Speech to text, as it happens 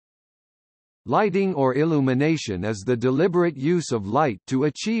Lighting or illumination is the deliberate use of light to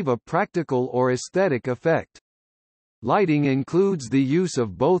achieve a practical or aesthetic effect. Lighting includes the use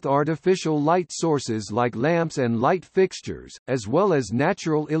of both artificial light sources like lamps and light fixtures, as well as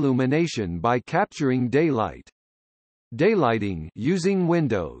natural illumination by capturing daylight. Daylighting using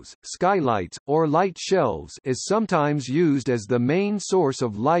windows, skylights, or light shelves is sometimes used as the main source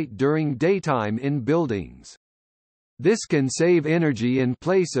of light during daytime in buildings. This can save energy in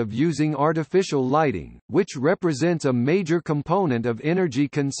place of using artificial lighting, which represents a major component of energy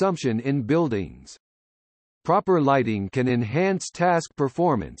consumption in buildings. Proper lighting can enhance task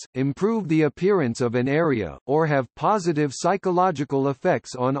performance, improve the appearance of an area, or have positive psychological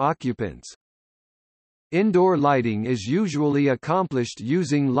effects on occupants. Indoor lighting is usually accomplished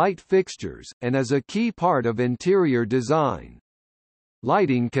using light fixtures, and is a key part of interior design.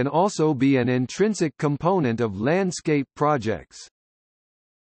 Lighting can also be an intrinsic component of landscape projects.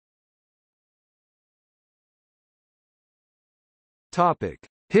 Topic: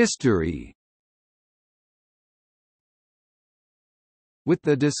 History. With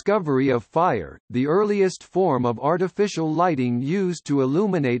the discovery of fire, the earliest form of artificial lighting used to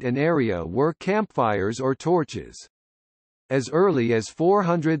illuminate an area were campfires or torches. As early as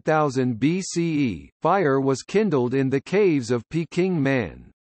 400,000 BCE, fire was kindled in the caves of Peking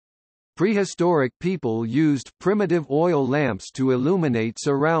Man. Prehistoric people used primitive oil lamps to illuminate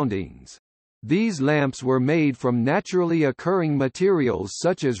surroundings. These lamps were made from naturally occurring materials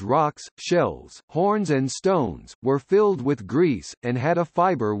such as rocks, shells, horns and stones, were filled with grease, and had a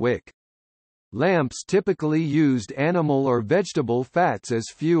fiber wick. Lamps typically used animal or vegetable fats as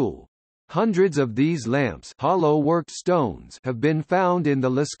fuel. Hundreds of these lamps, hollow-worked stones, have been found in the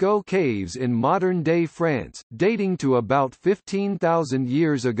Lascaux caves in modern-day France, dating to about 15,000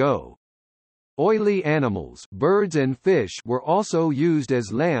 years ago. Oily animals, birds and fish, were also used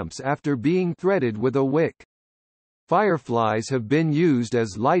as lamps after being threaded with a wick. Fireflies have been used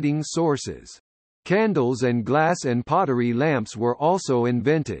as lighting sources. Candles and glass and pottery lamps were also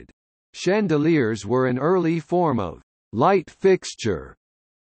invented. Chandeliers were an early form of light fixture.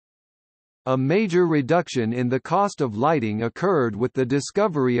 A major reduction in the cost of lighting occurred with the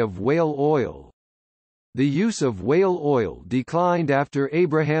discovery of whale oil. The use of whale oil declined after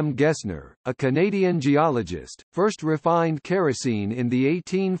Abraham Gessner, a Canadian geologist, first refined kerosene in the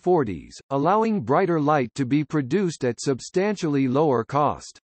 1840s, allowing brighter light to be produced at substantially lower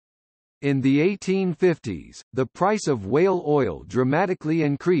cost. In the 1850s, the price of whale oil dramatically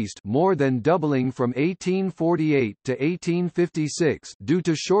increased, more than doubling from 1848 to 1856 due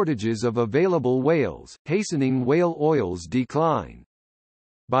to shortages of available whales, hastening whale oil's decline.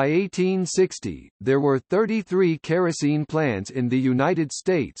 By 1860, there were 33 kerosene plants in the United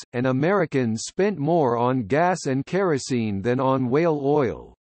States, and Americans spent more on gas and kerosene than on whale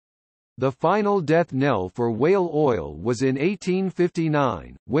oil. The final death knell for whale oil was in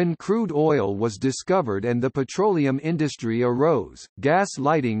 1859, when crude oil was discovered and the petroleum industry arose. Gas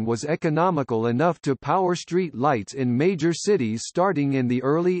lighting was economical enough to power street lights in major cities starting in the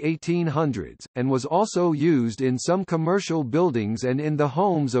early 1800s, and was also used in some commercial buildings and in the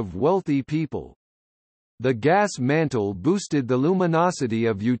homes of wealthy people. The gas mantle boosted the luminosity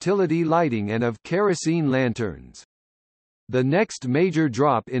of utility lighting and of kerosene lanterns. The next major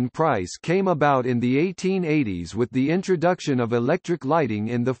drop in price came about in the 1880s with the introduction of electric lighting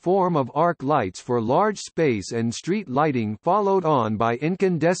in the form of arc lights for large space and street lighting, followed on by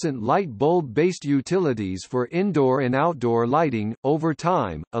incandescent light bulb-based utilities for indoor and outdoor lighting. Over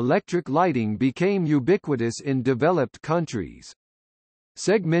time, electric lighting became ubiquitous in developed countries.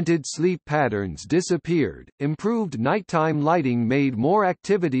 Segmented sleep patterns disappeared, improved nighttime lighting made more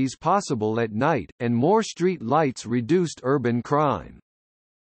activities possible at night, and more street lights reduced urban crime.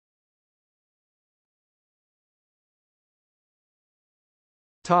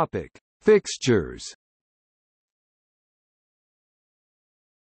 Topic: Fixtures.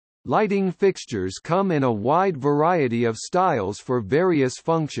 Lighting fixtures come in a wide variety of styles for various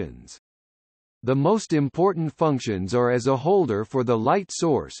functions. The most important functions are as a holder for the light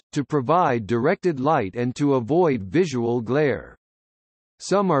source, to provide directed light and to avoid visual glare.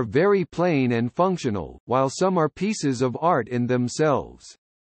 Some are very plain and functional, while some are pieces of art in themselves.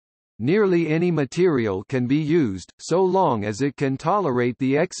 Nearly any material can be used, so long as it can tolerate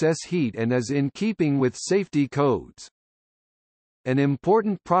the excess heat and is in keeping with safety codes. An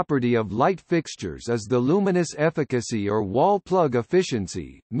important property of light fixtures is the luminous efficacy or wall plug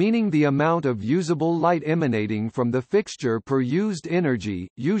efficiency, meaning the amount of usable light emanating from the fixture per used energy,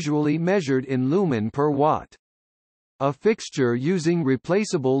 usually measured in lumen per watt. A fixture using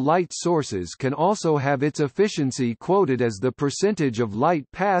replaceable light sources can also have its efficiency quoted as the percentage of light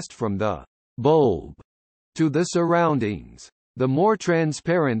passed from the bulb to the surroundings. The more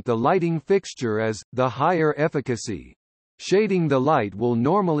transparent the lighting fixture is, the higher efficacy. Shading the light will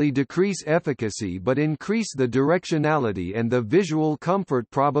normally decrease efficacy but increase the directionality and the visual comfort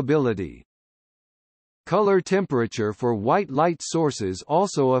probability. Color temperature for white light sources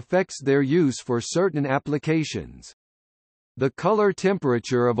also affects their use for certain applications. The color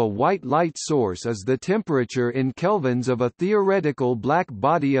temperature of a white light source is the temperature in kelvins of a theoretical black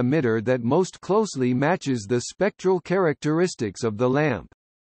body emitter that most closely matches the spectral characteristics of the lamp.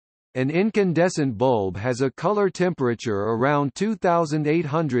 An incandescent bulb has a color temperature around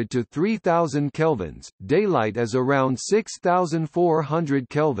 2800 to 3000 kelvins, daylight is around 6400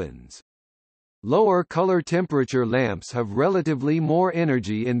 kelvins. Lower color temperature lamps have relatively more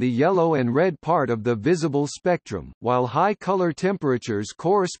energy in the yellow and red part of the visible spectrum, while high color temperatures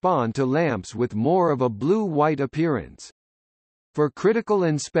correspond to lamps with more of a blue-white appearance. For critical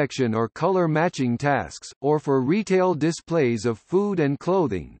inspection or color matching tasks, or for retail displays of food and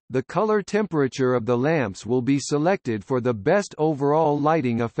clothing, the color temperature of the lamps will be selected for the best overall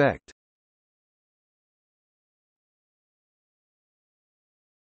lighting effect.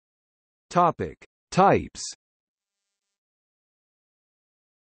 Topic: Types.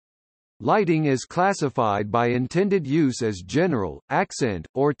 Lighting is classified by intended use as general, accent,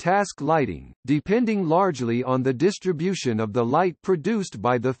 or task lighting, depending largely on the distribution of the light produced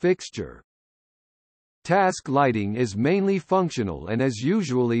by the fixture. Task lighting is mainly functional and is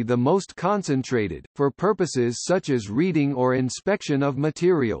usually the most concentrated, for purposes such as reading or inspection of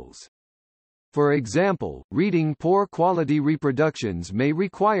materials. For example, reading poor quality reproductions may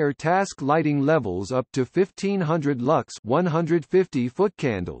require task lighting levels up to 1500 lux 150 foot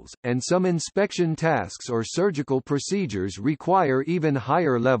candles, and some inspection tasks or surgical procedures require even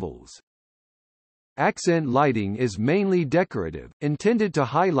higher levels. Accent lighting is mainly decorative, intended to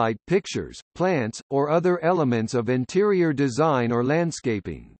highlight pictures, plants, or other elements of interior design or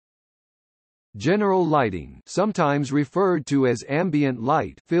landscaping. General lighting, sometimes referred to as ambient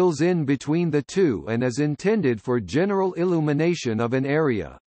light, fills in between the two and is intended for general illumination of an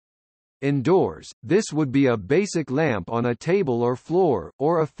area. Indoors, this would be a basic lamp on a table or floor,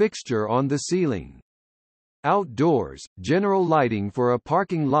 or a fixture on the ceiling. Outdoors, general lighting for a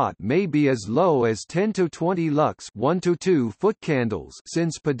parking lot may be as low as 10 to 20 lux 1 to 2 foot candles,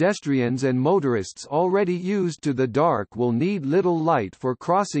 since pedestrians and motorists already used to the dark will need little light for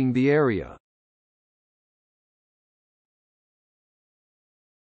crossing the area.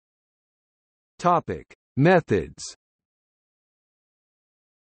 Topic: Methods.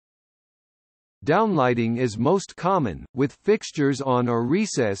 Downlighting is most common, with fixtures on or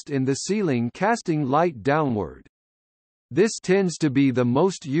recessed in the ceiling casting light downward. This tends to be the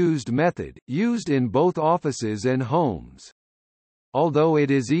most used method, used in both offices and homes. Although it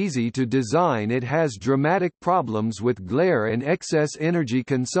is easy to design, it has dramatic problems with glare and excess energy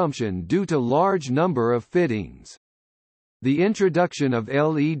consumption due to large number of fittings. The introduction of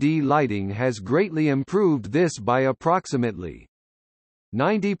LED lighting has greatly improved this by approximately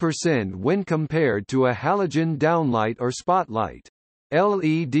 90% when compared to a halogen downlight or spotlight.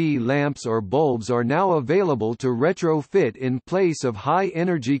 LED lamps or bulbs are now available to retrofit in place of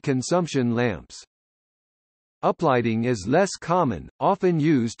high-energy consumption lamps. Uplighting is less common, often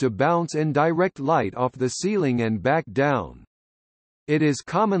used to bounce and direct light off the ceiling and back down. It is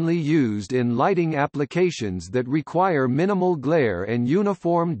commonly used in lighting applications that require minimal glare and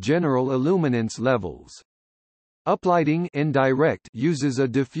uniform general illuminance levels. Uplighting indirect uses a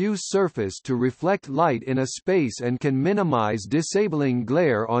diffuse surface to reflect light in a space and can minimize disabling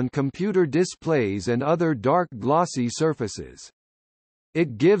glare on computer displays and other dark glossy surfaces.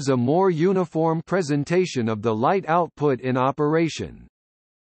 It gives a more uniform presentation of the light output in operation.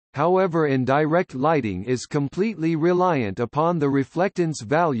 However, indirect lighting is completely reliant upon the reflectance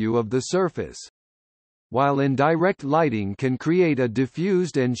value of the surface. While indirect lighting can create a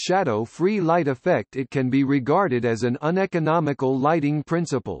diffused and shadow-free light effect, it can be regarded as an uneconomical lighting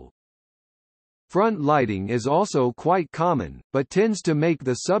principle. Front lighting is also quite common, but tends to make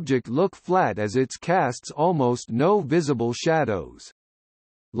the subject look flat as it casts almost no visible shadows.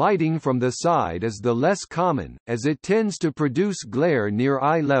 Lighting from the side is the less common, as it tends to produce glare near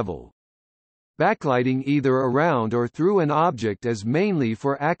eye level. Backlighting either around or through an object is mainly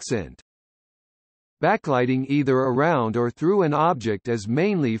for accent. Backlighting either around or through an object is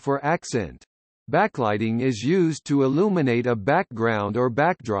mainly for accent. Backlighting is used to illuminate a background or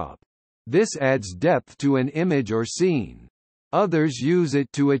backdrop. This adds depth to an image or scene. Others use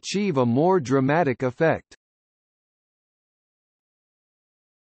it to achieve a more dramatic effect.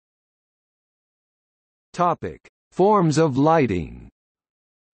 Topic: Forms of lighting.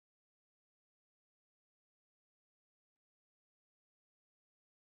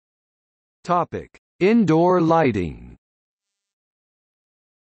 Topic: Indoor lighting.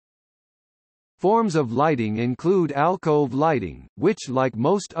 Forms of lighting include alcove lighting, which like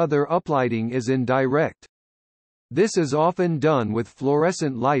most other uplighting is indirect. This is often done with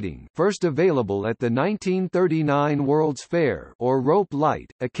fluorescent lighting, first available at the 1939 World's Fair, or rope light,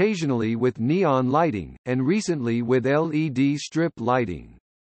 occasionally with neon lighting, and recently with LED strip lighting.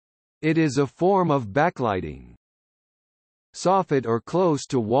 It is a form of backlighting. Soffit or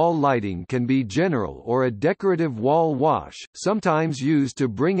close-to-wall lighting can be general or a decorative wall wash, sometimes used to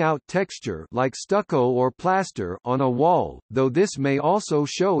bring out texture like stucco or plaster on a wall, though this may also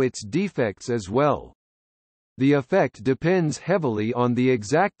show its defects as well. The effect depends heavily on the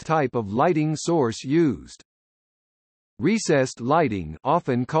exact type of lighting source used. Recessed lighting,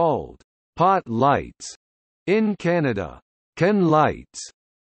 often called pot lights in Canada, can lights,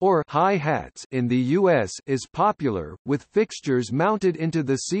 or high hats in the U.S. is popular, with fixtures mounted into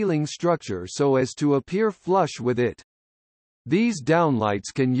the ceiling structure so as to appear flush with it. These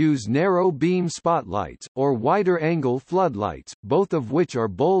downlights can use narrow beam spotlights, or wider angle floodlights, both of which are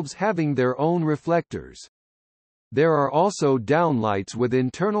bulbs having their own reflectors. There are also downlights with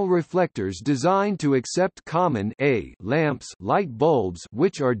internal reflectors designed to accept common A lamps, light bulbs,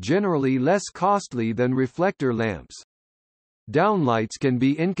 which are generally less costly than reflector lamps. Downlights can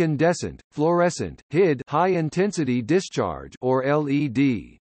be incandescent, fluorescent, HID high-intensity discharge, or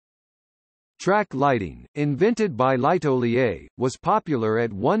LED. Track lighting, invented by L'Atelier, was popular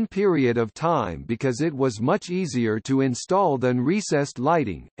at one period of time because it was much easier to install than recessed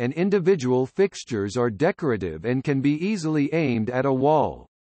lighting, and individual fixtures are decorative and can be easily aimed at a wall.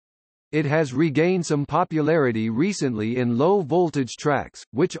 It has regained some popularity recently in low-voltage tracks,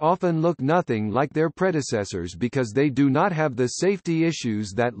 which often look nothing like their predecessors because they do not have the safety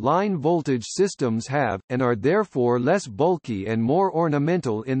issues that line voltage systems have, and are therefore less bulky and more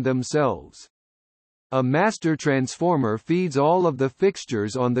ornamental in themselves. A master transformer feeds all of the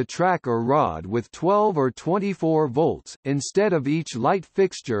fixtures on the track or rod with 12 or 24 volts, instead of each light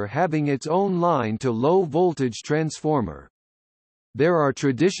fixture having its own line to low-voltage transformer. There are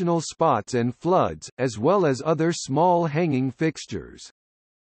traditional spots and floods, as well as other small hanging fixtures.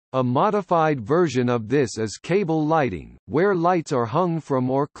 A modified version of this is cable lighting, where lights are hung from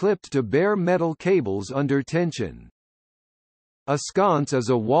or clipped to bare metal cables under tension. A sconce is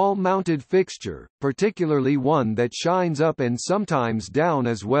a wall-mounted fixture, particularly one that shines up and sometimes down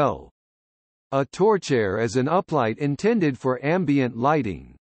as well. A torchaire is an uplight intended for ambient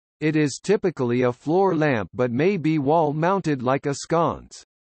lighting. It is typically a floor lamp but may be wall-mounted like a sconce.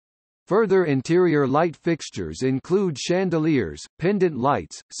 Further interior light fixtures include chandeliers, pendant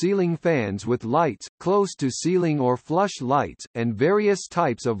lights, ceiling fans with lights, close-to-ceiling or flush lights, and various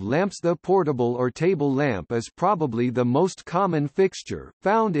types of lamps. The portable or table lamp is probably the most common fixture,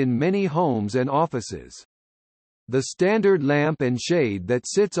 found in many homes and offices. The standard lamp and shade that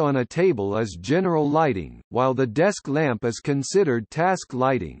sits on a table is general lighting, while the desk lamp is considered task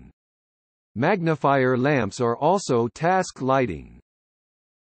lighting. Magnifier lamps are also task lighting.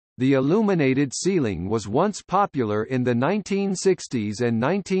 The illuminated ceiling was once popular in the 1960s and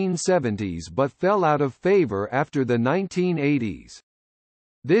 1970s but fell out of favor after the 1980s.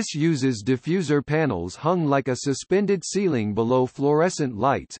 This uses diffuser panels hung like a suspended ceiling below fluorescent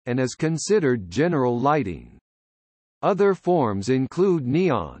lights, and is considered general lighting. Other forms include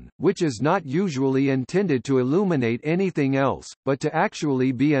neon, which is not usually intended to illuminate anything else, but to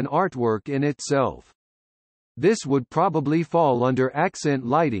actually be an artwork in itself. This would probably fall under accent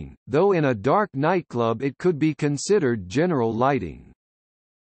lighting, though in a dark nightclub it could be considered general lighting.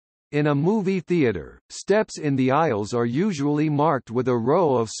 In a movie theater, steps in the aisles are usually marked with a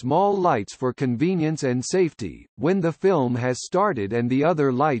row of small lights for convenience and safety, when the film has started and the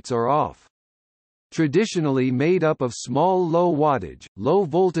other lights are off. Traditionally made up of small low-wattage,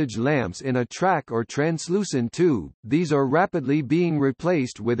 low-voltage lamps in a track or translucent tube, these are rapidly being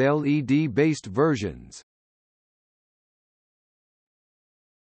replaced with LED-based versions.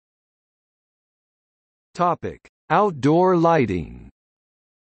 Topic: Outdoor lighting.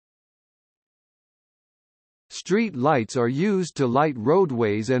 Street lights are used to light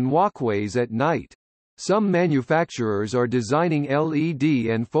roadways and walkways at night. Some manufacturers are designing LED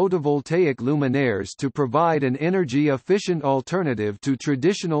and photovoltaic luminaires to provide an energy-efficient alternative to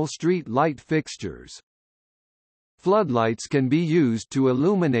traditional street light fixtures. Floodlights can be used to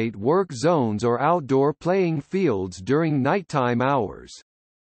illuminate work zones or outdoor playing fields during nighttime hours.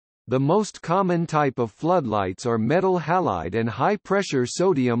 The most common type of floodlights are metal halide and high-pressure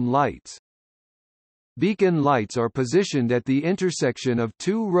sodium lights. Beacon lights are positioned at the intersection of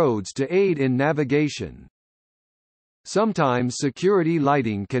two roads to aid in navigation. Sometimes security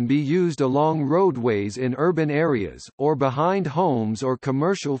lighting can be used along roadways in urban areas, or behind homes or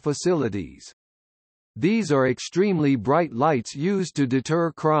commercial facilities. These are extremely bright lights used to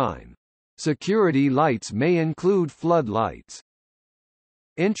deter crime. Security lights may include floodlights.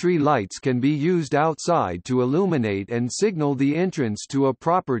 Entry lights can be used outside to illuminate and signal the entrance to a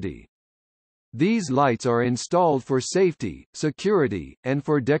property. These lights are installed for safety, security, and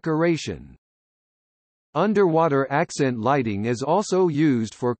for decoration. Underwater accent lighting is also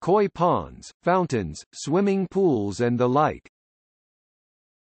used for koi ponds, fountains, swimming pools and the like.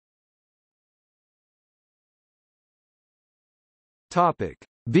 Topic: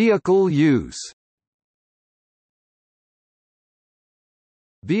 Vehicle use.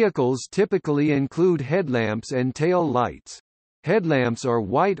 Vehicles typically include headlamps and tail lights. Headlamps are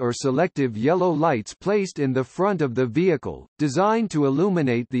white or selective yellow lights placed in the front of the vehicle, designed to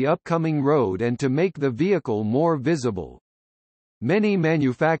illuminate the upcoming road and to make the vehicle more visible. Many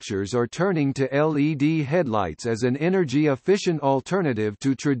manufacturers are turning to LED headlights as an energy-efficient alternative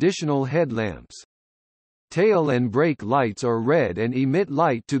to traditional headlamps. Tail and brake lights are red and emit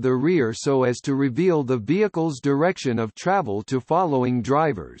light to the rear so as to reveal the vehicle's direction of travel to following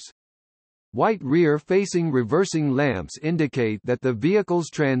drivers. White rear-facing reversing lamps indicate that the vehicle's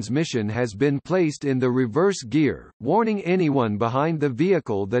transmission has been placed in the reverse gear, warning anyone behind the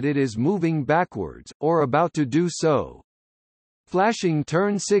vehicle that it is moving backwards, or about to do so. Flashing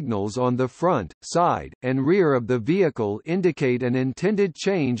turn signals on the front, side, and rear of the vehicle indicate an intended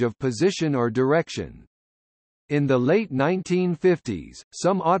change of position or direction. In the late 1950s,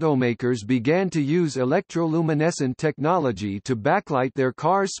 some automakers began to use electroluminescent technology to backlight their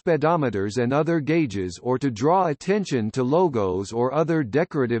cars' speedometers and other gauges or to draw attention to logos or other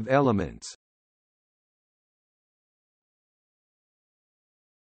decorative elements.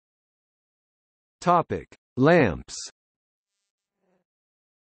 Topic: Lamps.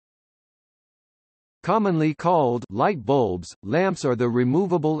 Commonly called light bulbs, lamps are the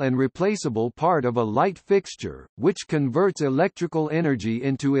removable and replaceable part of a light fixture, which converts electrical energy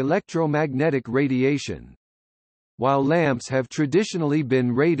into electromagnetic radiation. While lamps have traditionally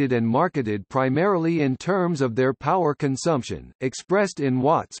been rated and marketed primarily in terms of their power consumption, expressed in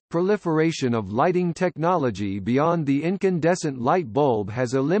watts, proliferation of lighting technology beyond the incandescent light bulb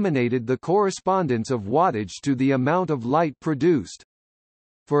has eliminated the correspondence of wattage to the amount of light produced.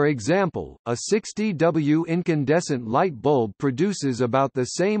 For example, a 60W incandescent light bulb produces about the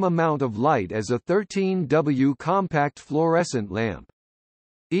same amount of light as a 13W compact fluorescent lamp.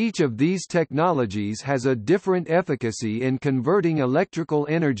 Each of these technologies has a different efficacy in converting electrical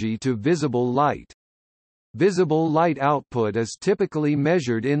energy to visible light. Visible light output is typically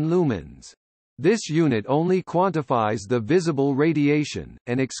measured in lumens. This unit only quantifies the visible radiation,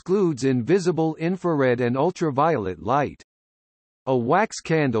 and excludes invisible infrared and ultraviolet light. A wax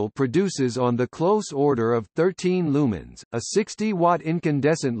candle produces on the close order of 13 lumens, a 60-watt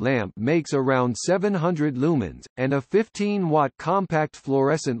incandescent lamp makes around 700 lumens, and a 15-watt compact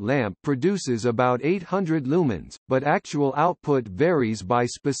fluorescent lamp produces about 800 lumens, but actual output varies by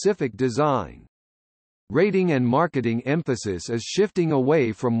specific design. Rating and marketing emphasis is shifting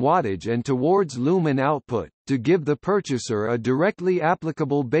away from wattage and towards lumen output, to give the purchaser a directly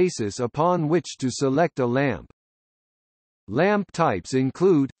applicable basis upon which to select a lamp. Lamp types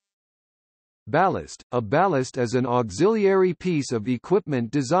include ballast. A ballast is an auxiliary piece of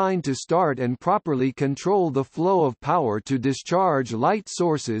equipment designed to start and properly control the flow of power to discharge light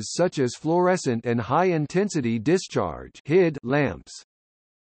sources such as fluorescent and high-intensity discharge (HID) lamps.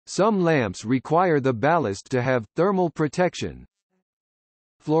 Some lamps require the ballast to have thermal protection.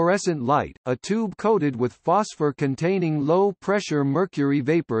 Fluorescent light, a tube coated with phosphor containing low-pressure mercury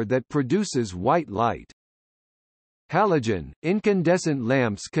vapor that produces white light. Halogen, incandescent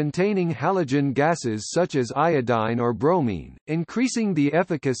lamps containing halogen gases such as iodine or bromine, increasing the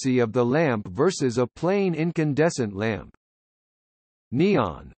efficacy of the lamp versus a plain incandescent lamp.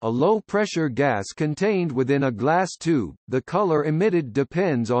 Neon, a low-pressure gas contained within a glass tube, the color emitted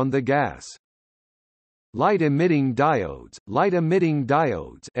depends on the gas. Light-emitting diodes. Light-emitting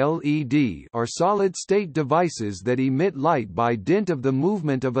diodes (LED) are solid-state devices that emit light by dint of the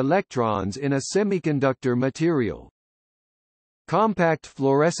movement of electrons in a semiconductor material. Compact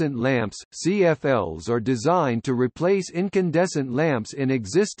fluorescent lamps (CFLs) are designed to replace incandescent lamps in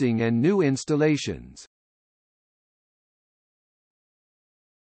existing and new installations.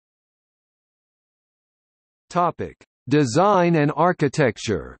 Topic: Design and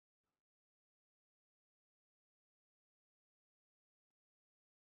architecture.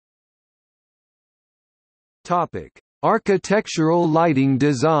 Topic: Architectural lighting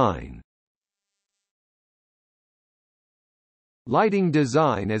design. Lighting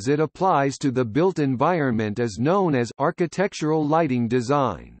design as it applies to the built environment is known as architectural lighting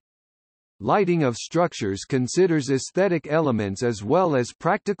design. Lighting of structures considers aesthetic elements as well as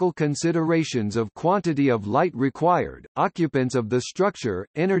practical considerations of quantity of light required, occupants of the structure,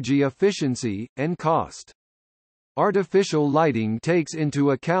 energy efficiency, and cost. Artificial lighting takes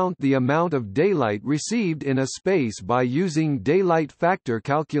into account the amount of daylight received in a space by using daylight factor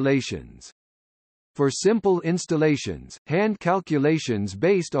calculations. For simple installations, hand calculations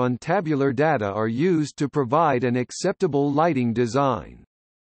based on tabular data are used to provide an acceptable lighting design.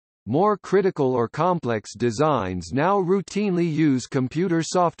 More critical or complex designs now routinely use computer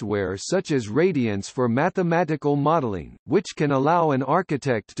software such as Radiance for mathematical modeling, which can allow an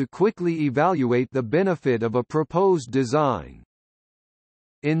architect to quickly evaluate the benefit of a proposed design.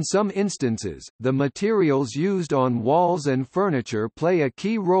 In some instances, the materials used on walls and furniture play a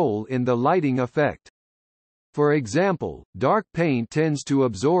key role in the lighting effect. For example, dark paint tends to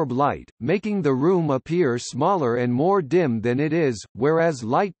absorb light, making the room appear smaller and more dim than it is, whereas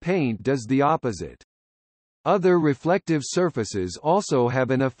light paint does the opposite. Other reflective surfaces also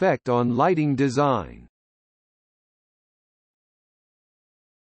have an effect on lighting design.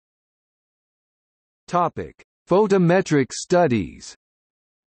 Topic: Photometric studies.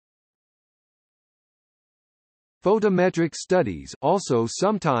 Photometric studies, also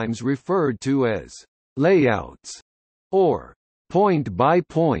sometimes referred to as layouts or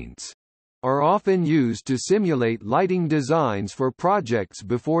point-by-points, are often used to simulate lighting designs for projects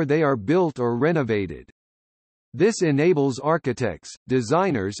before they are built or renovated. This enables architects,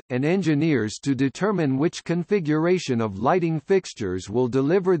 designers, and engineers to determine which configuration of lighting fixtures will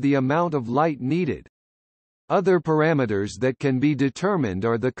deliver the amount of light needed. Other parameters that can be determined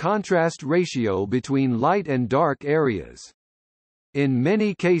are the contrast ratio between light and dark areas. In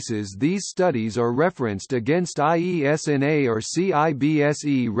many cases these studies are referenced against IESNA or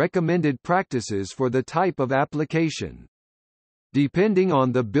CIBSE recommended practices for the type of application. Depending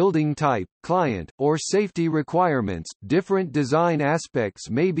on the building type, client, or safety requirements, different design aspects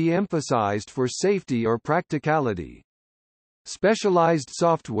may be emphasized for safety or practicality. Specialized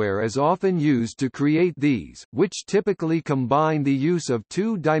software is often used to create these, which typically combine the use of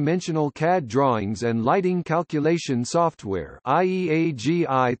two-dimensional CAD drawings and lighting calculation software, i.e.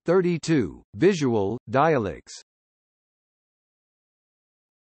 AGI 32, Visual, Dialix.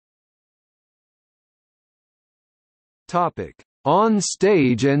 Topic: On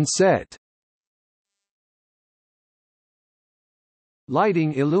stage and set.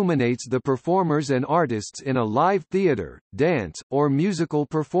 Lighting illuminates the performers and artists in a live theater, dance, or musical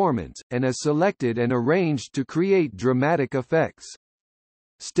performance, and is selected and arranged to create dramatic effects.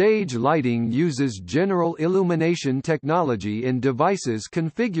 Stage lighting uses general illumination technology in devices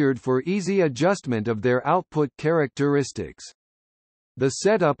configured for easy adjustment of their output characteristics. The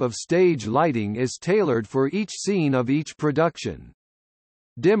setup of stage lighting is tailored for each scene of each production.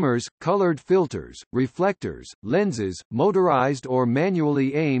 Dimmers, colored filters, reflectors, lenses, motorized or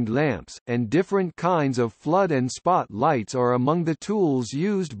manually aimed lamps, and different kinds of flood and spot lights are among the tools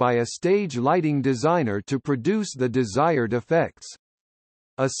used by a stage lighting designer to produce the desired effects.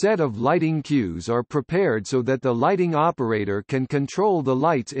 A set of lighting cues are prepared so that the lighting operator can control the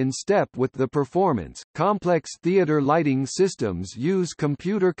lights in step with the performance. Complex theater lighting systems use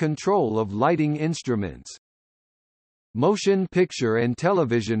computer control of lighting instruments. Motion picture and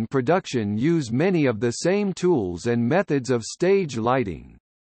television production use many of the same tools and methods of stage lighting.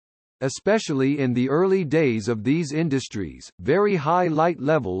 Especially in the early days of these industries, very high light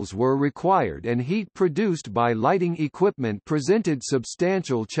levels were required and heat produced by lighting equipment presented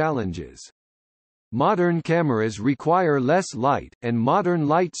substantial challenges. Modern cameras require less light, and modern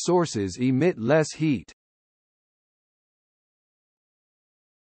light sources emit less heat.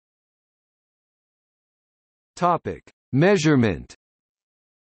 Topic: Measurement.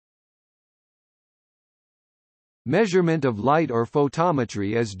 Measurement of light or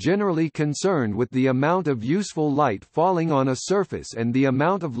photometry is generally concerned with the amount of useful light falling on a surface and the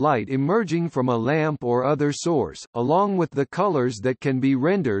amount of light emerging from a lamp or other source, along with the colors that can be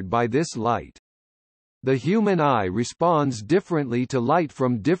rendered by this light. The human eye responds differently to light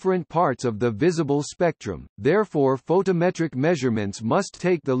from different parts of the visible spectrum, therefore photometric measurements must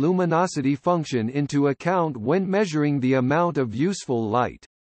take the luminosity function into account when measuring the amount of useful light.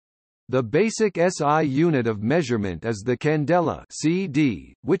 The basic SI unit of measurement is the candela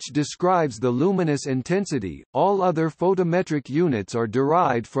CD, which describes the luminous intensity. All other photometric units are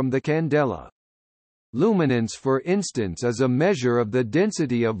derived from the candela. Luminance, for instance, is a measure of the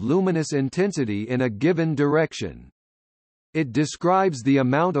density of luminous intensity in a given direction. It describes the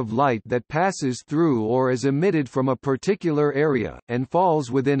amount of light that passes through or is emitted from a particular area, and falls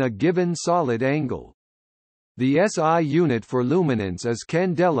within a given solid angle. The SI unit for luminance is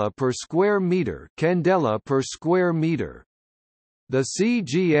candela per square meter, candela per square meter. The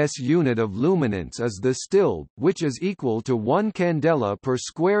CGS unit of luminance is the stilb, which is equal to 1 candela per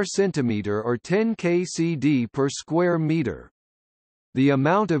square centimeter or 10 kcd per square meter. The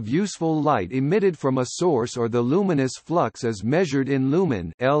amount of useful light emitted from a source or the luminous flux is measured in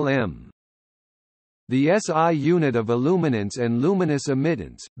lumen (lm). The SI unit of illuminance and luminous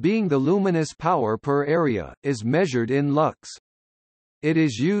emittance, being the luminous power per area, is measured in lux. It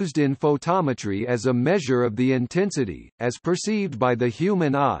is used in photometry as a measure of the intensity, as perceived by the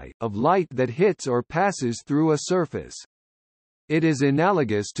human eye, of light that hits or passes through a surface. It is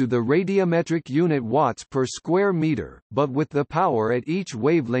analogous to the radiometric unit watts per square meter, but with the power at each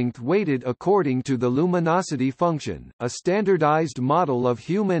wavelength weighted according to the luminosity function, a standardized model of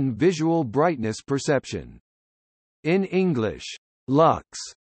human visual brightness perception. In English, lux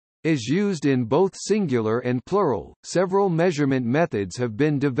is used in both singular and plural. Several measurement methods have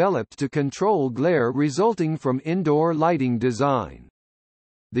been developed to control glare resulting from indoor lighting design.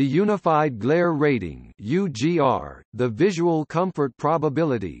 The Unified Glare Rating (UGR), the Visual Comfort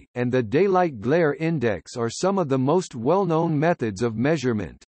Probability, and the Daylight Glare Index are some of the most well-known methods of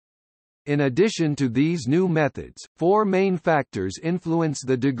measurement. In addition to these new methods, four main factors influence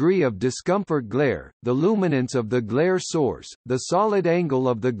the degree of discomfort glare: the luminance of the glare source, the solid angle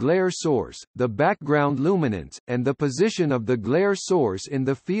of the glare source, the background luminance, and the position of the glare source in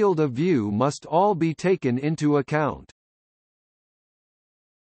the field of view must all be taken into account.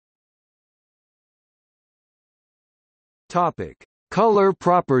 Topic: Color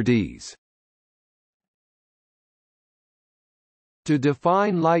properties. To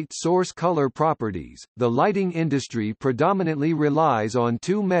define light source color properties, the lighting industry predominantly relies on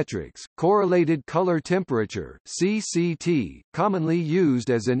two metrics: correlated color temperature (CCT), commonly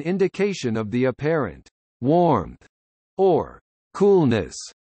used as an indication of the apparent warmth or coolness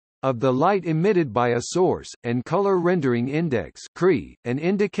of the light emitted by a source, and color rendering index (CRI), an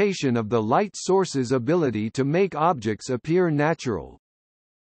indication of the light source's ability to make objects appear natural.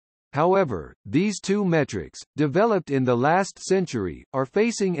 However, these two metrics, developed in the last century, are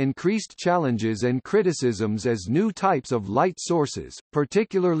facing increased challenges and criticisms as new types of light sources,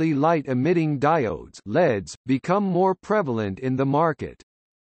 particularly light-emitting diodes (LEDs), become more prevalent in the market.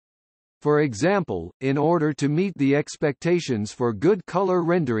 For example, in order to meet the expectations for good color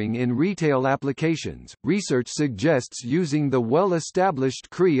rendering in retail applications, research suggests using the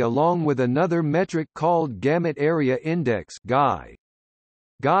well-established CRI along with another metric called Gamut Area Index (GAI).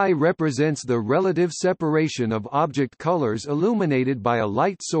 GAI represents the relative separation of object colors illuminated by a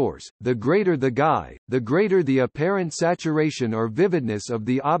light source. The greater the GAI, the greater the apparent saturation or vividness of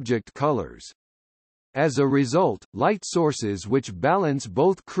the object colors. As a result, light sources which balance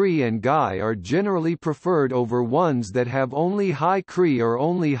both CRI and GAI are generally preferred over ones that have only high CRI or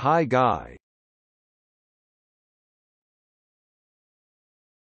only high GAI.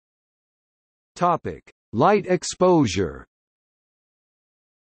 Topic: Light exposure.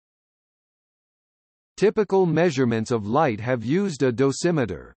 Typical measurements of light have used a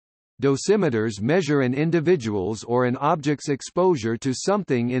dosimeter. Dosimeters measure an individual's or an object's exposure to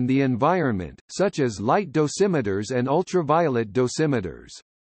something in the environment, such as light dosimeters and ultraviolet dosimeters.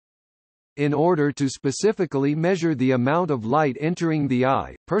 In order to specifically measure the amount of light entering the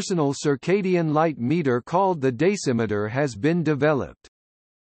eye, personal circadian light meter called the dosimeter has been developed.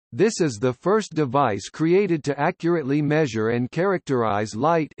 This is the first device created to accurately measure and characterize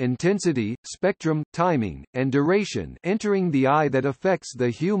light intensity, spectrum, timing, and duration entering the eye that affects the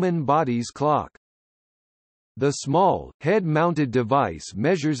human body's clock. The small, head-mounted device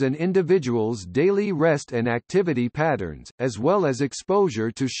measures an individual's daily rest and activity patterns, as well as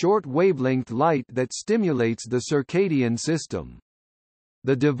exposure to short-wavelength light that stimulates the circadian system.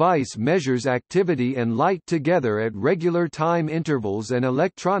 The device measures activity and light together at regular time intervals and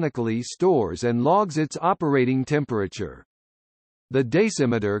electronically stores and logs its operating temperature. The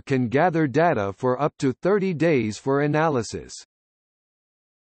dosimeter can gather data for up to 30 days for analysis.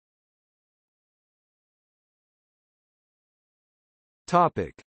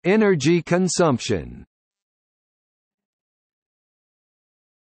 Topic: Energy consumption.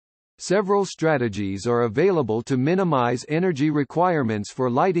 Several strategies are available to minimize energy requirements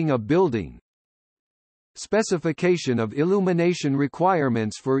for lighting a building. Specification of illumination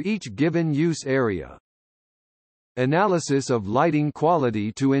requirements for each given use area. Analysis of lighting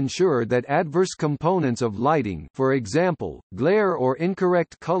quality to ensure that adverse components of lighting, for example, glare or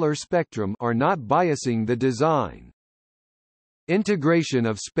incorrect color spectrum, are not biasing the design. Integration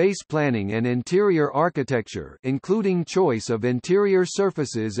of space planning and interior architecture, including choice of interior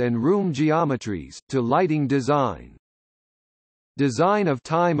surfaces and room geometries, to lighting design. Design of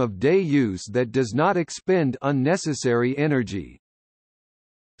time of day use that does not expend unnecessary energy.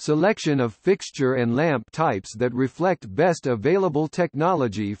 Selection of fixture and lamp types that reflect best available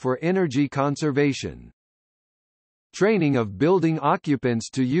technology for energy conservation. Training of building occupants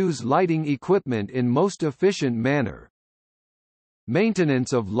to use lighting equipment in most efficient manner.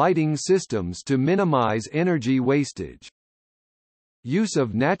 Maintenance of lighting systems to minimize energy wastage. Use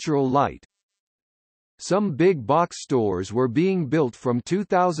of natural light. Some big box stores were being built from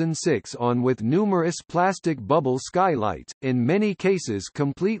 2006 on with numerous plastic bubble skylights, in many cases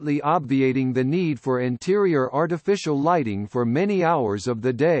completely obviating the need for interior artificial lighting for many hours of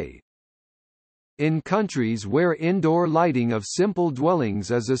the day. In countries where indoor lighting of simple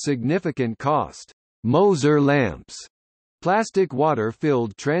dwellings is a significant cost, Moser lamps, plastic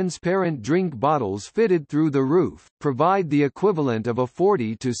water-filled transparent drink bottles fitted through the roof, provide the equivalent of a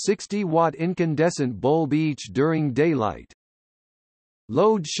 40 to 60 watt incandescent bulb each during daylight.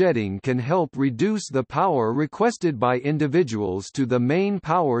 Load shedding can help reduce the power requested by individuals to the main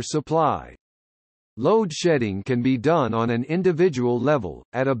power supply. Load shedding can be done on an individual level,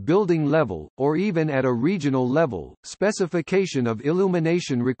 at a building level, or even at a regional level. Specification of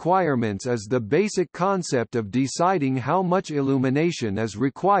illumination requirements is the basic concept of deciding how much illumination is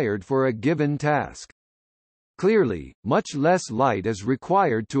required for a given task. Clearly, much less light is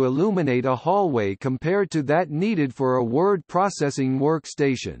required to illuminate a hallway compared to that needed for a word processing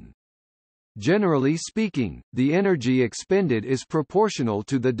workstation. Generally speaking, the energy expended is proportional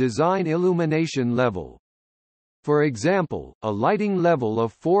to the design illumination level. For example, a lighting level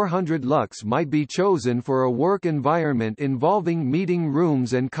of 400 lux might be chosen for a work environment involving meeting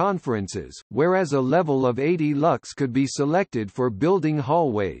rooms and conferences, whereas a level of 80 lux could be selected for building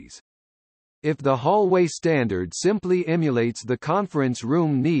hallways. If the hallway standard simply emulates the conference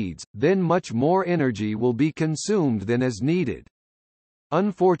room needs, then much more energy will be consumed than is needed.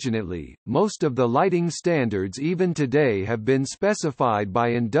 Unfortunately, most of the lighting standards even today have been specified by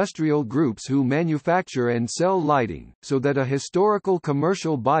industrial groups who manufacture and sell lighting, so that a historical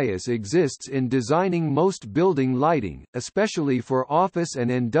commercial bias exists in designing most building lighting, especially for office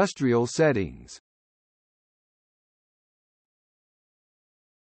and industrial settings.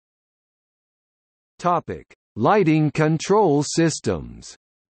 Topic: Lighting control systems.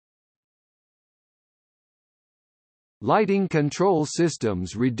 Lighting control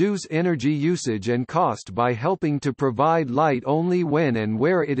systems reduce energy usage and cost by helping to provide light only when and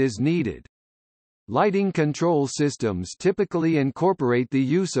where it is needed. Lighting control systems typically incorporate the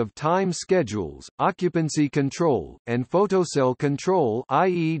use of time schedules, occupancy control, and photocell control,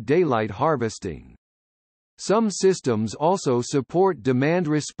 i.e. daylight harvesting. Some systems also support demand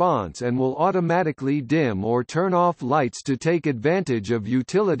response and will automatically dim or turn off lights to take advantage of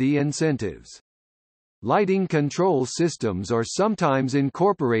utility incentives. Lighting control systems are sometimes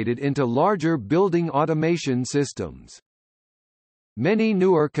incorporated into larger building automation systems. Many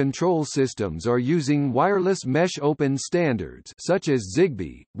newer control systems are using wireless mesh open standards such as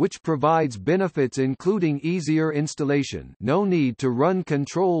Zigbee, which provides benefits including easier installation, no need to run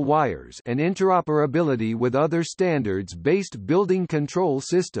control wires, and interoperability with other standards-based building control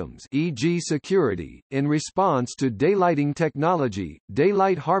systems, e.g. security. In response to daylighting technology,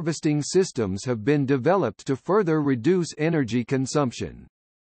 daylight harvesting systems have been developed to further reduce energy consumption.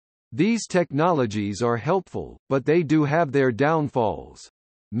 These technologies are helpful, but they do have their downfalls.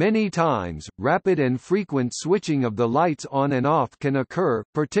 Many times, rapid and frequent switching of the lights on and off can occur,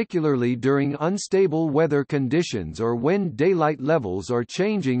 particularly during unstable weather conditions or when daylight levels are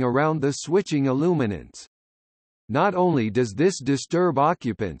changing around the switching illuminants. Not only does this disturb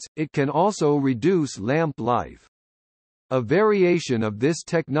occupants, it can also reduce lamp life. A variation of this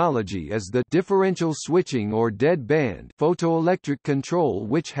technology is the differential switching or dead band photoelectric control,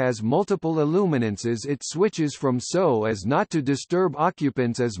 which has multiple illuminances it switches from so as not to disturb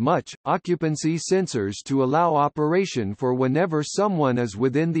occupants as much. Occupancy sensors to allow operation for whenever someone is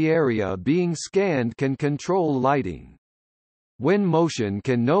within the area being scanned can control lighting. When motion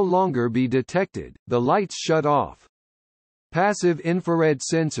can no longer be detected, the lights shut off. Passive infrared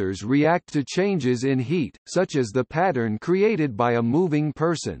sensors react to changes in heat, such as the pattern created by a moving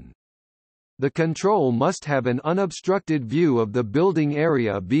person. The control must have an unobstructed view of the building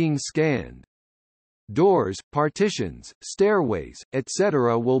area being scanned. Doors, partitions, stairways,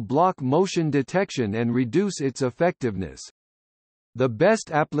 etc. will block motion detection and reduce its effectiveness. The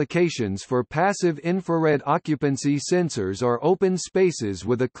best applications for passive infrared occupancy sensors are open spaces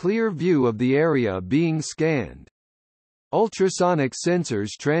with a clear view of the area being scanned. Ultrasonic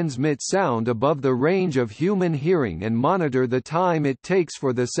sensors transmit sound above the range of human hearing and monitor the time it takes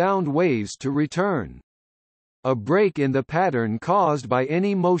for the sound waves to return. A break in the pattern caused by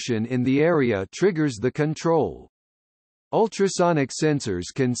any motion in the area triggers the control. Ultrasonic sensors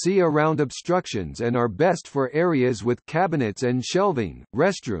can see around obstructions and are best for areas with cabinets and shelving,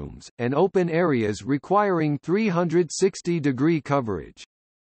 restrooms, and open areas requiring 360-degree coverage.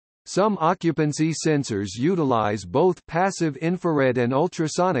 Some occupancy sensors utilize both passive infrared and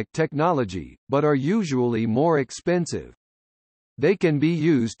ultrasonic technology, but are usually more expensive. They can be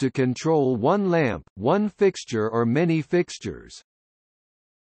used to control one lamp, one fixture or many fixtures.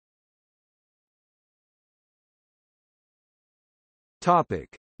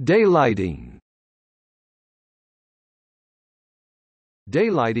 Topic: Daylighting.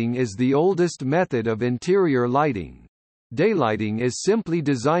 Daylighting is the oldest method of interior lighting. Daylighting is simply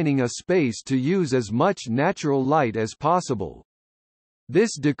designing a space to use as much natural light as possible.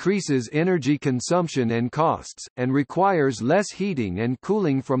 This decreases energy consumption and costs, and requires less heating and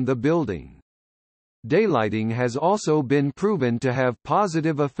cooling from the building. Daylighting has also been proven to have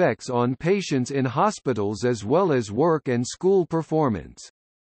positive effects on patients in hospitals as well as work and school performance.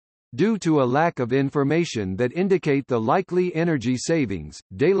 Due to a lack of information that indicate the likely energy savings,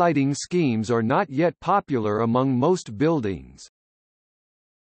 daylighting schemes are not yet popular among most buildings.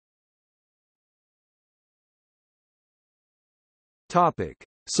 Topic: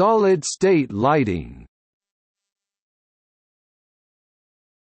 Solid-state lighting.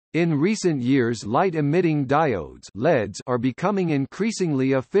 In recent years, light-emitting diodes (LEDs) are becoming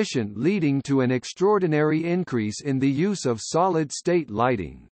increasingly efficient, leading to an extraordinary increase in the use of solid-state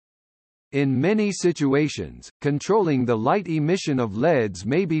lighting. In many situations, controlling the light emission of LEDs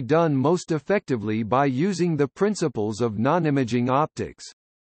may be done most effectively by using the principles of non-imaging optics.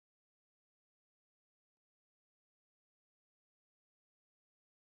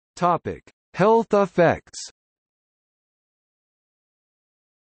 Topic: Health effects.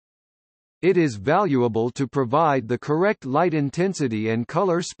 It is valuable to provide the correct light intensity and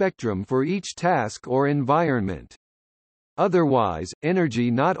color spectrum for each task or environment. Otherwise, energy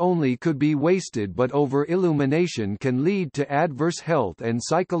not only could be wasted but over-illumination can lead to adverse health and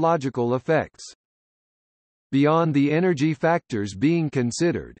psychological effects. Beyond the energy factors being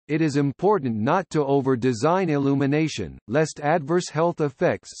considered, it is important not to over-design illumination, lest adverse health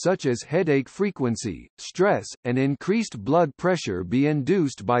effects such as headache frequency, stress, and increased blood pressure be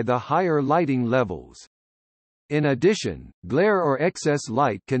induced by the higher lighting levels. In addition, glare or excess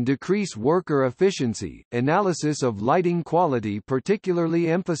light can decrease worker efficiency. Analysis of lighting quality particularly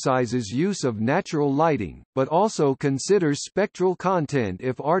emphasizes use of natural lighting, but also considers spectral content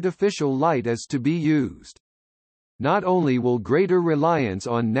if artificial light is to be used. Not only will greater reliance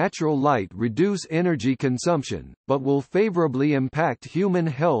on natural light reduce energy consumption, but will favorably impact human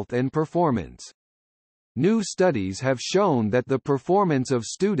health and performance. New studies have shown that the performance of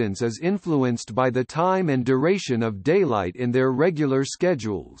students is influenced by the time and duration of daylight in their regular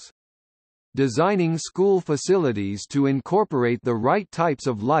schedules. Designing school facilities to incorporate the right types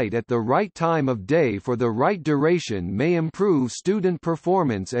of light at the right time of day for the right duration may improve student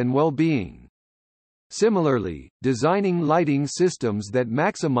performance and well-being. Similarly, designing lighting systems that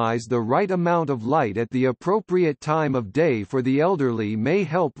maximize the right amount of light at the appropriate time of day for the elderly may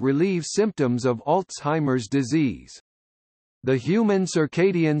help relieve symptoms of Alzheimer's disease. The human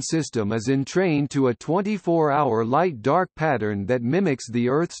circadian system is entrained to a 24-hour light-dark pattern that mimics the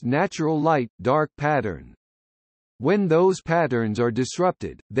Earth's natural light-dark pattern. When those patterns are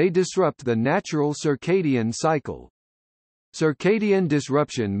disrupted, they disrupt the natural circadian cycle. Circadian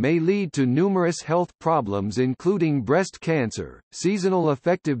disruption may lead to numerous health problems including breast cancer, seasonal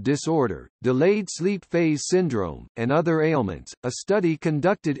affective disorder, delayed sleep phase syndrome, and other ailments. A study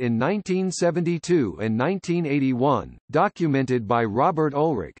conducted in 1972 and 1981, documented by Robert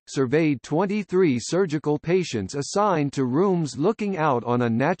Ulrich, surveyed 23 surgical patients assigned to rooms looking out on a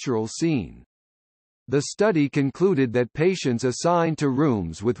natural scene. The study concluded that patients assigned to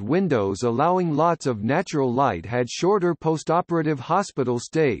rooms with windows allowing lots of natural light had shorter postoperative hospital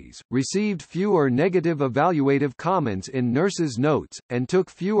stays, received fewer negative evaluative comments in nurses' notes, and took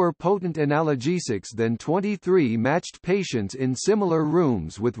fewer potent analgesics than 23 matched patients in similar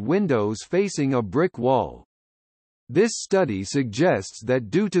rooms with windows facing a brick wall. This study suggests that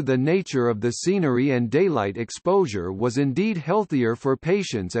due to the nature of the scenery and daylight exposure was indeed healthier for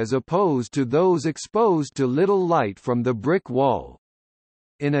patients as opposed to those exposed to little light from the brick wall.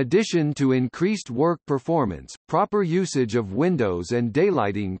 In addition to increased work performance, proper usage of windows and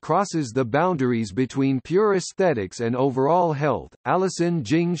daylighting crosses the boundaries between pure aesthetics and overall health. Alison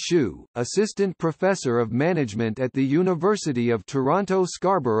Jing Shu, assistant professor of management at the University of Toronto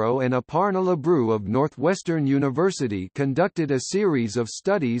Scarborough, and Aparna Labru of Northwestern University, conducted a series of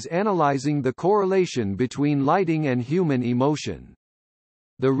studies analyzing the correlation between lighting and human emotion.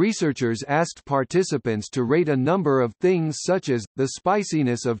 The researchers asked participants to rate a number of things such as, the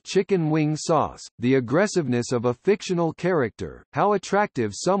spiciness of chicken wing sauce, the aggressiveness of a fictional character, how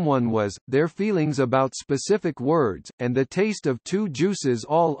attractive someone was, their feelings about specific words, and the taste of two juices,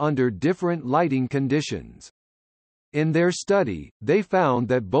 all under different lighting conditions. In their study, they found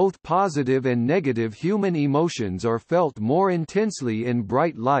that both positive and negative human emotions are felt more intensely in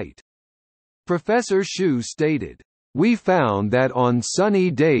bright light. Professor Shu stated, "We found that on sunny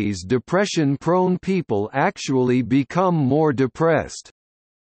days depression-prone people actually become more depressed."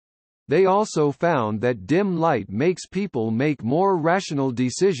 They also found that dim light makes people make more rational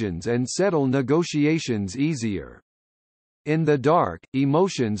decisions and settle negotiations easier. In the dark,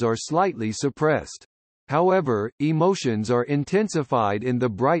 emotions are slightly suppressed. However, emotions are intensified in the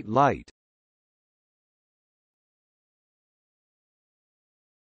bright light.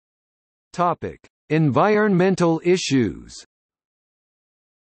 Topic: Environmental issues.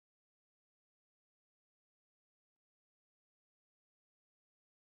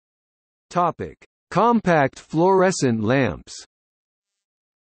 Topic: Compact fluorescent lamps.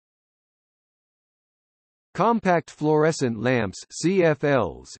 Compact fluorescent lamps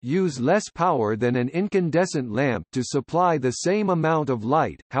 (CFLs) use less power than an incandescent lamp to supply the same amount of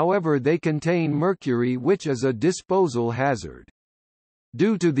light, however they contain mercury, which is a disposal hazard.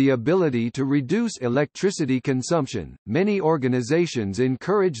 Due to the ability to reduce electricity consumption, many organizations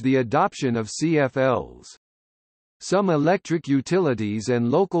encourage the adoption of CFLs. Some electric utilities and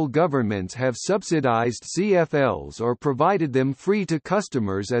local governments have subsidized CFLs or provided them free to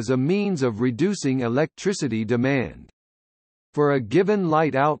customers as a means of reducing electricity demand. For a given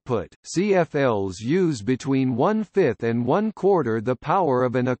light output, CFLs use between 1/5 and 1/4 the power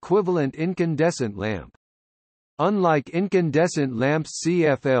of an equivalent incandescent lamp. Unlike incandescent lamps,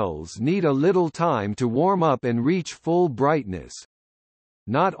 CFLs need a little time to warm up and reach full brightness.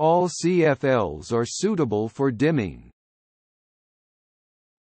 Not all CFLs are suitable for dimming.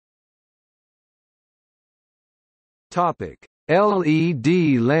 Topic: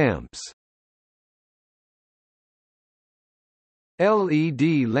 LED lamps.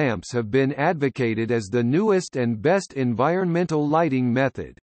 LED lamps have been advocated as the newest and best environmental lighting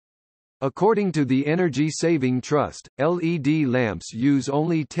method. According to the Energy Saving Trust, LED lamps use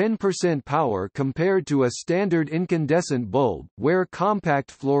only 10% power compared to a standard incandescent bulb, where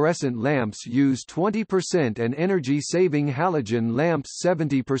compact fluorescent lamps use 20% and energy-saving halogen lamps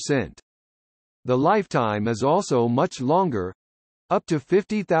 70%. The lifetime is also much longer, up to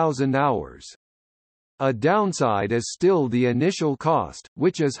 50,000 hours. A downside is still the initial cost,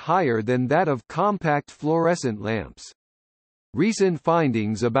 which is higher than that of compact fluorescent lamps. Recent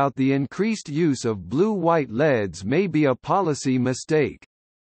findings about the increased use of blue-white LEDs may be a policy mistake.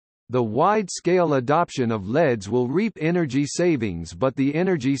 The wide-scale adoption of LEDs will reap energy savings, but the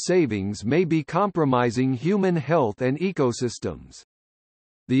energy savings may be compromising human health and ecosystems.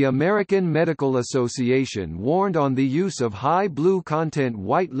 The American Medical Association warned on the use of high blue content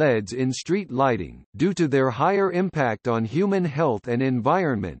white LEDs in street lighting, due to their higher impact on human health and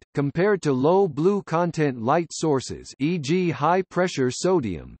environment, compared to low blue content light sources, e.g. high-pressure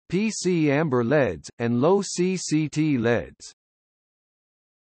sodium, PC amber LEDs, and low CCT LEDs.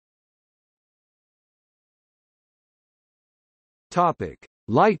 Topic: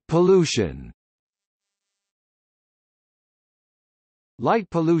 Light pollution. Light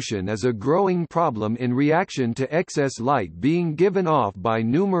pollution is a growing problem in reaction to excess light being given off by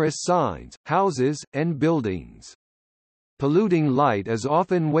numerous signs, houses, and buildings. Polluting light is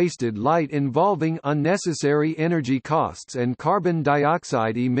often wasted light involving unnecessary energy costs and carbon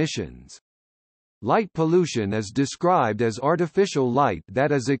dioxide emissions. Light pollution is described as artificial light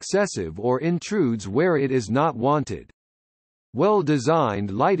that is excessive or intrudes where it is not wanted. Well-designed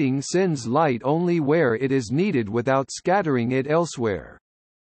lighting sends light only where it is needed without scattering it elsewhere.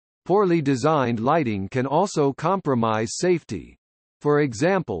 Poorly designed lighting can also compromise safety. For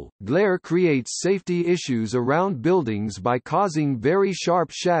example, glare creates safety issues around buildings by causing very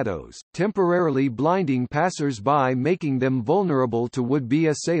sharp shadows, temporarily blinding passers-by, making them vulnerable to would-be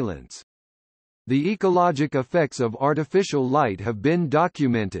assailants. The ecologic effects of artificial light have been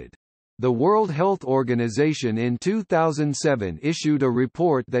documented. The World Health Organization in 2007 issued a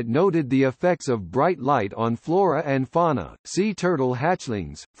report that noted the effects of bright light on flora and fauna, sea turtle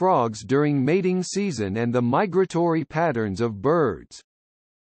hatchlings, frogs during mating season and the migratory patterns of birds.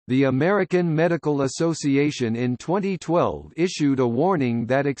 The American Medical Association in 2012 issued a warning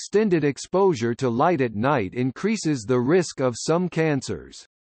that extended exposure to light at night increases the risk of some cancers.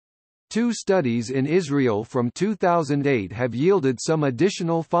 2 studies in Israel from 2008 have yielded some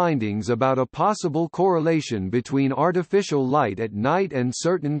additional findings about a possible correlation between artificial light at night and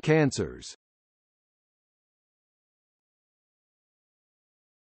certain cancers.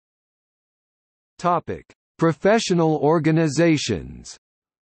 Topic: Professional organizations.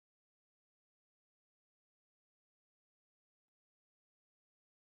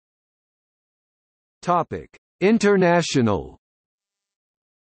 Topic: International.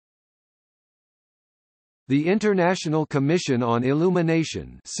 The International Commission on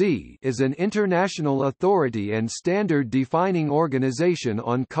Illumination is an international authority and standard-defining organization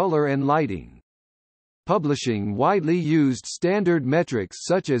on color and lighting. Publishing widely used standard metrics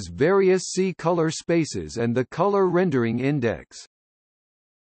such as various sea color spaces and the Color Rendering Index.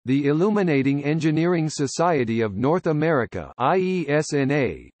 The Illuminating Engineering Society of North America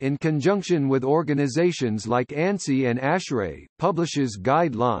 (IESNA), in conjunction with organizations like ANSI and ASHRAE, publishes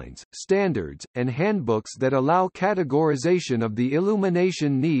guidelines, standards, and handbooks that allow categorization of the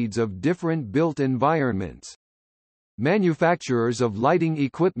illumination needs of different built environments. Manufacturers of lighting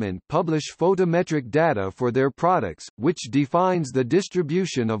equipment publish photometric data for their products, which defines the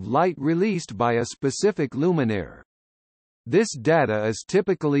distribution of light released by a specific luminaire. This data is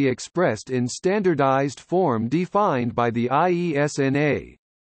typically expressed in standardized form defined by the IESNA.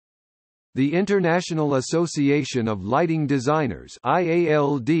 The International Association of Lighting Designers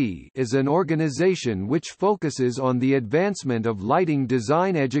 (IALD) is an organization which focuses on the advancement of lighting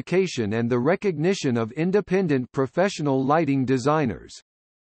design education and the recognition of independent professional lighting designers.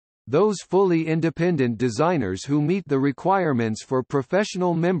 Those fully independent designers who meet the requirements for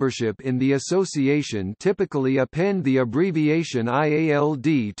professional membership in the association typically append the abbreviation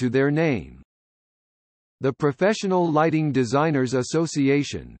IALD to their name. The Professional Lighting Designers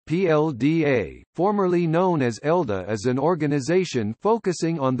Association (PLDA), formerly known as ELDA, is an organization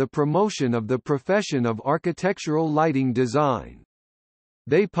focusing on the promotion of the profession of architectural lighting design.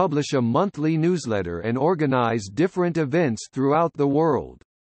 They publish a monthly newsletter and organize different events throughout the world.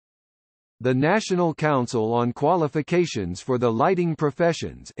 The National Council on Qualifications for the Lighting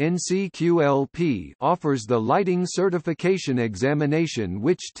Professions (NCQLP) offers the Lighting Certification Examination,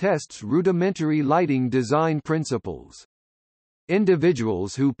 which tests rudimentary lighting design principles.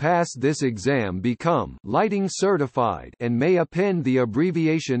 Individuals who pass this exam become lighting certified and may append the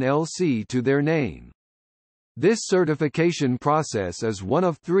abbreviation LC to their name. This certification process is one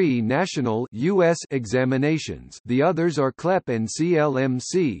of 3 national US examinations, the others are CLEP and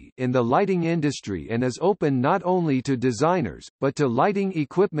CLMC, in the lighting industry, and is open not only to designers, but to lighting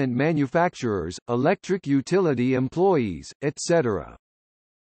equipment manufacturers, electric utility employees, etc.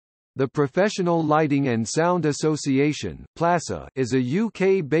 The Professional Lighting and Sound Association (PLASA) is a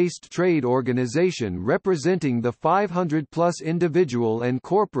UK-based trade organisation representing the 500-plus individual and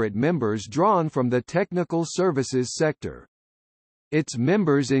corporate members drawn from the technical services sector. Its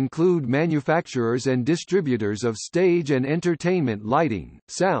members include manufacturers and distributors of stage and entertainment lighting,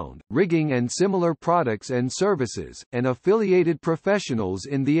 sound, rigging and similar products and services, and affiliated professionals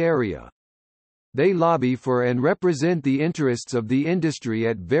in the area. They lobby for and represent the interests of the industry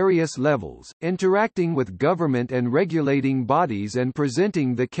at various levels, interacting with government and regulating bodies and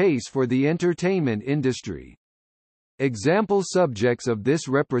presenting the case for the entertainment industry. Example subjects of this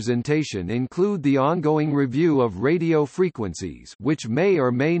representation include the ongoing review of radio frequencies, which may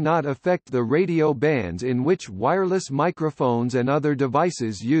or may not affect the radio bands in which wireless microphones and other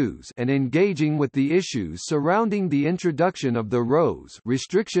devices use, and engaging with the issues surrounding the introduction of the RoHS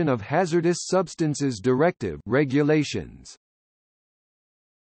Restriction of Hazardous Substances Directive regulations.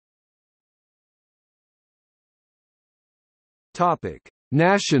 Topic: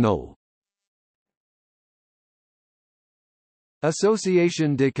 National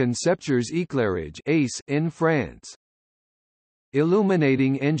Association de Concepteurs Éclairage (ACE) in France.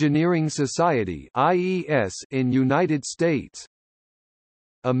 Illuminating Engineering Society (IES) in United States.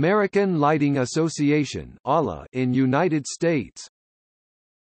 American Lighting Association (ALA) in United States.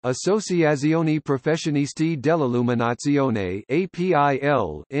 Associazione Professionisti dell'Illuminazione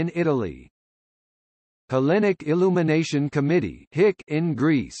 (APIL) in Italy. Hellenic Illumination Committee (HIC) in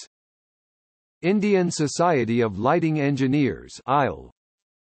Greece. Indian Society of Lighting Engineers (ILE).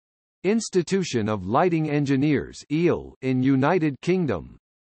 Institution of Lighting Engineers (ILE) in United Kingdom.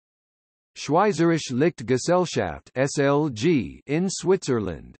 Schweizerische Lichtgesellschaft (SLG) in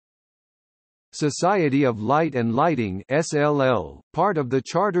Switzerland. Society of Light and Lighting (SLL), part of the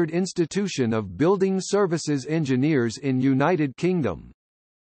Chartered Institution of Building Services Engineers in United Kingdom.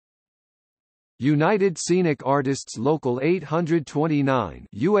 United Scenic Artists Local 829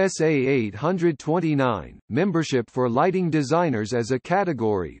 USA 829, membership for lighting designers as a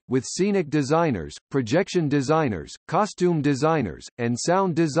category, with scenic designers, projection designers, costume designers, and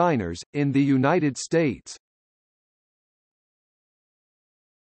sound designers, in the United States.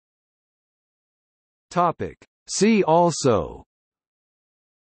 Topic. See also: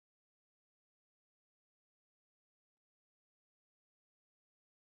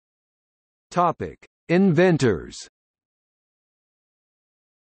 Topic. Inventors.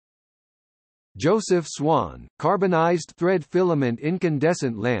 Joseph Swan, carbonized thread filament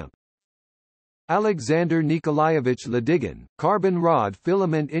incandescent lamp. Alexander Nikolaevich Ladygin, carbon rod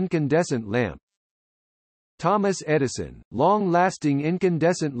filament incandescent lamp. Thomas Edison, long-lasting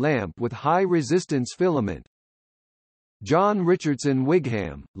incandescent lamp with high-resistance filament. John Richardson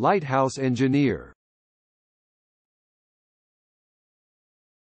Wigham, lighthouse engineer.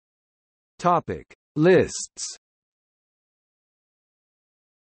 Topic. Lists.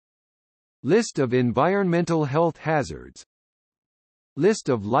 List of environmental health hazards. List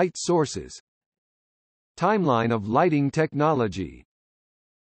of light sources. Timeline of lighting technology.